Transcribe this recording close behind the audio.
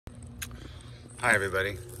Hi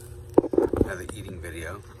everybody, another eating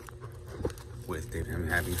video with David. I'm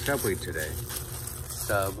having Subway today.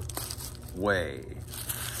 Subway.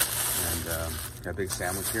 And got a big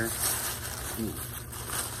sandwich here. Ooh.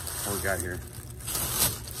 What we got here?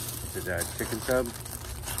 Is it a chicken sub?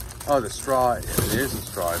 Oh, the straw, it is a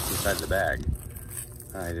straw, it's inside the bag.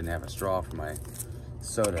 I didn't have a straw for my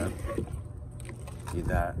soda. Need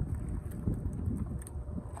that.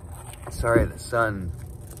 Sorry, the sun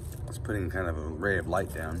is putting kind of a ray of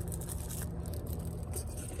light down.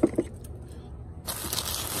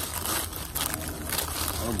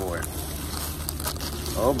 Oh boy.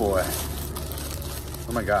 Oh boy.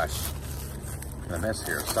 Oh my gosh. Got a mess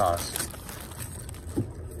here of sauce.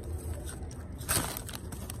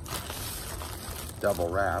 Double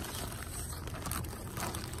wrapped.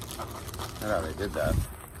 I don't know how they did that.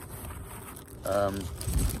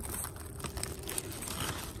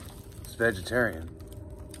 It's vegetarian.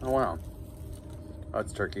 Oh wow. Oh,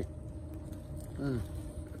 it's turkey. Mmm.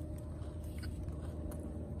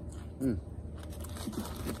 Mmm.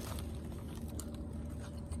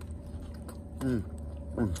 Mmm.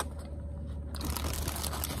 Mmm.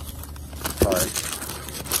 All right.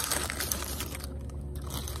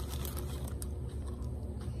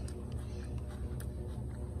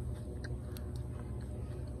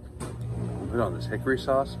 Put on this hickory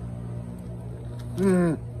sauce.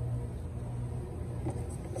 Mmm.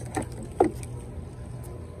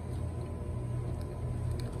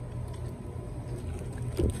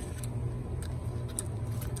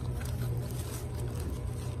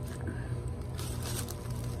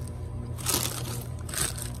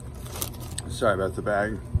 Sorry about the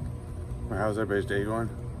bag. How's everybody's day going?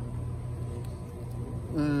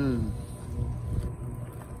 Mmm.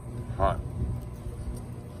 Hot.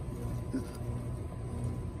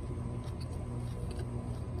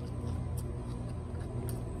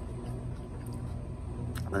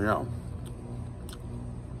 I know.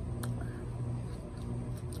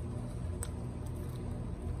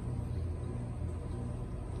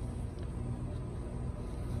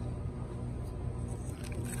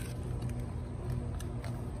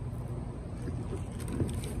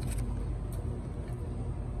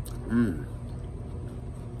 Mmm.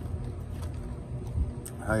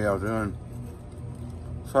 How y'all doing?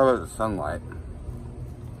 Sorry about the sunlight.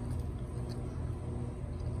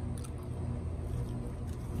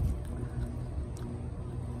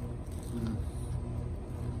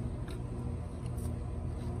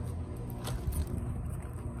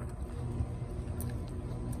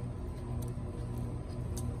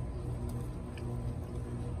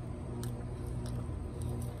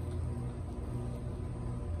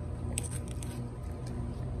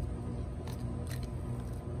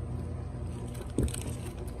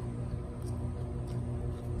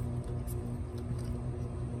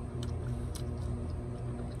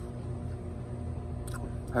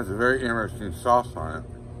 Has a very interesting sauce on it.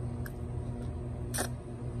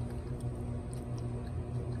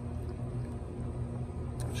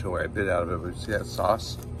 I'll show what I bit out of it, but you see that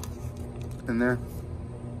sauce in there?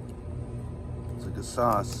 It's like a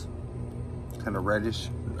sauce, kind of reddish,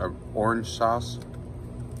 orange sauce.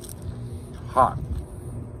 Hot.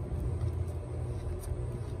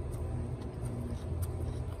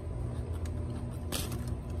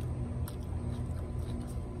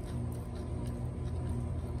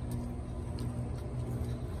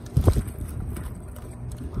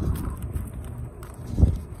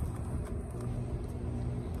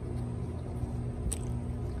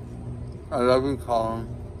 I love you, Colin.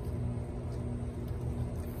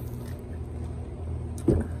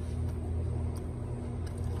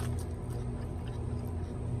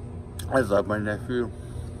 I love my nephew.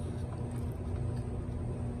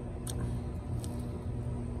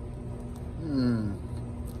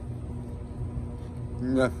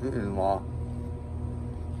 Nephew-in-law.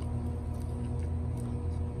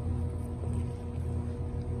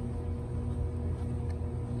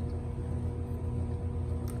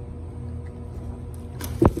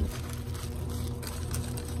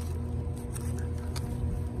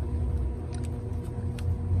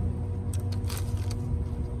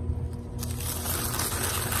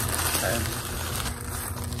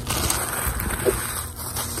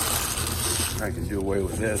 I can do away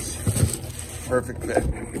with this. Perfect fit.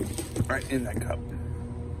 Right in that cup.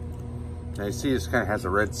 Now you see this kind of has a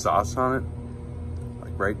red sauce on it.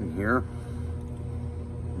 Like right in here.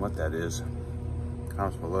 What that is.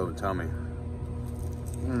 Comments below and tell me.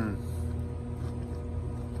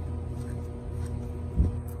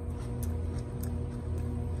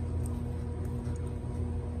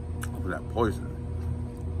 Open that poison.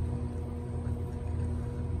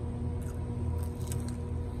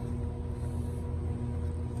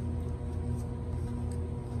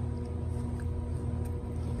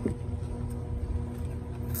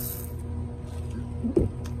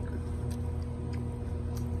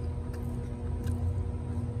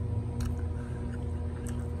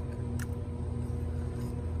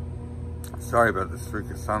 Sorry about the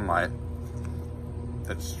streak of sunlight.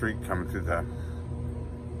 That streak coming through the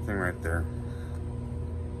thing right there.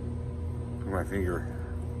 On my finger.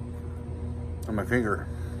 On my finger.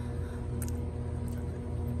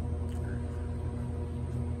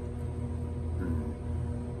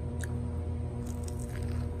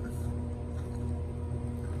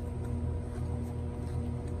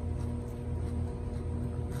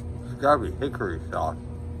 It's gotta be hickory sauce.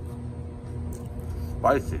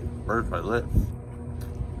 Spicy, burns my lips.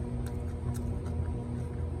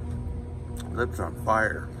 Lips on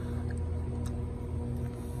fire.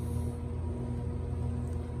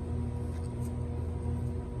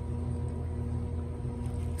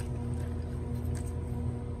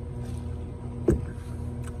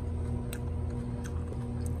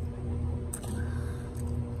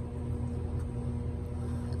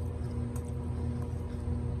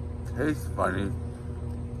 Tastes funny.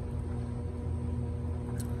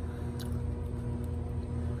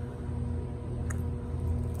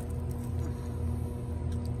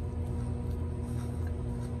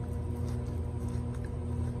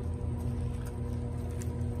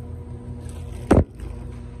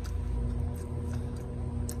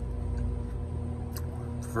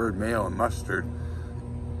 Preferred mayo and mustard.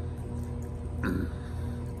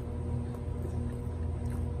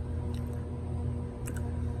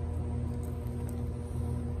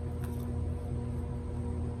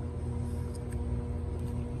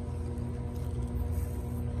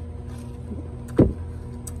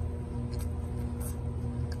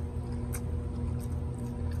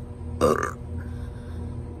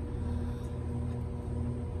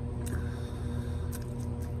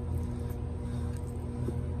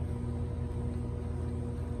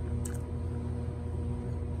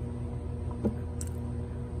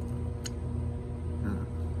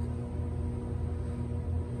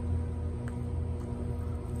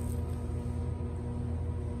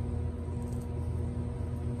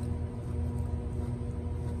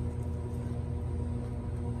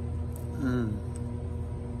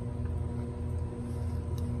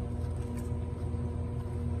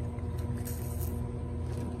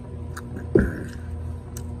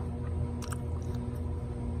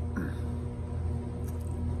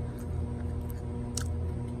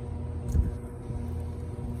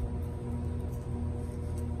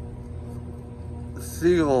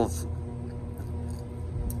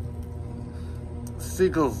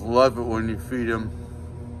 Seagulls love it when you feed them.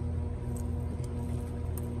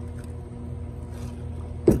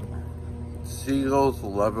 Seagulls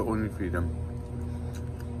love it when you feed them.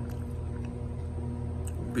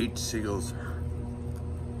 Beach seagulls.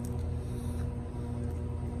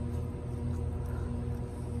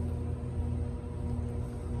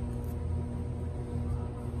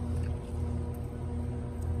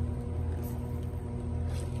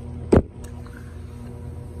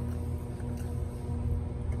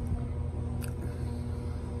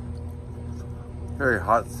 Very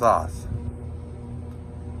hot sauce.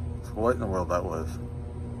 So what in the world that was?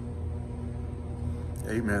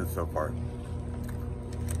 8 minutes so far.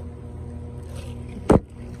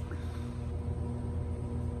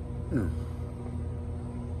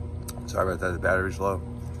 Sorry about that, the battery's low.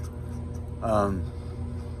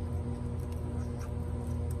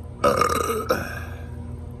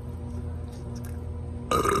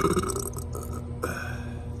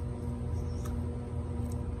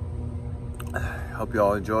 Hope you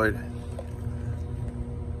all enjoyed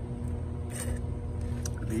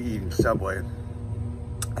me eating Subway.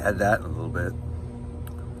 I had that in a little bit.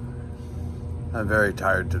 I'm very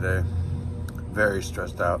tired today. Very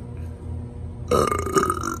stressed out. I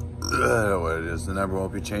don't know what it is. The number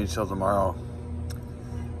won't be changed till tomorrow.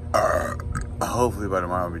 Hopefully by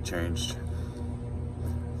tomorrow it'll be changed.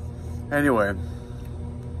 Anyway.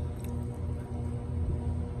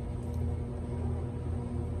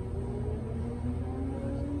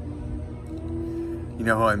 You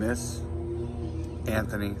know who I miss?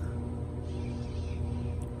 Anthony.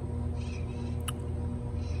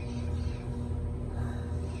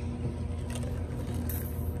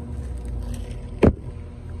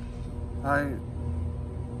 I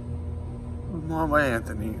want my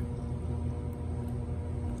Anthony.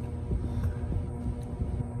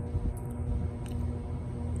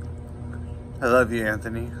 I love you,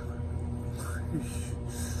 Anthony.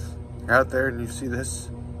 You're out there and you see this?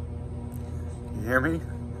 You hear me?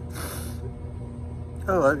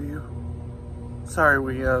 I love you. Sorry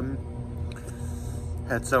we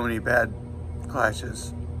had so many bad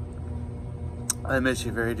clashes. I miss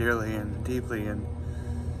you very dearly and deeply, and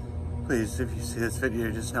please, if you see this video,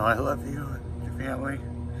 just know I love you and your family.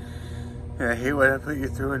 And I hate what I put you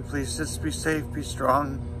through, and please just be safe, be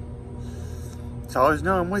strong. Just always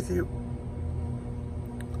know I'm with you.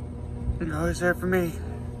 You're always there for me.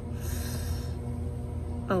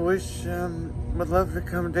 I wish, would love to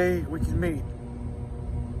come a day we can meet.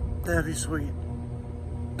 That'd be sweet.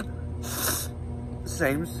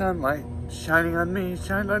 Same sunlight shining on me,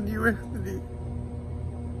 shine on you, Anthony.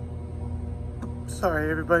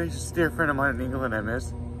 Sorry, everybody. Just a dear friend of mine in England I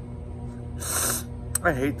miss.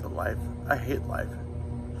 I hate the life. I hate life.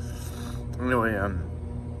 Anyway,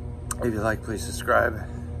 if you like, please subscribe.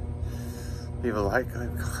 Leave a like,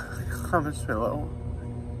 comments below.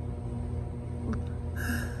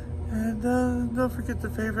 And don't forget to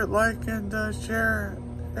favorite, like, and share.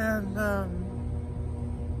 And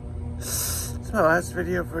it's my last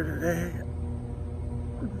video for today.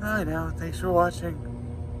 Bye now. Thanks for watching.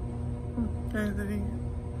 Anthony.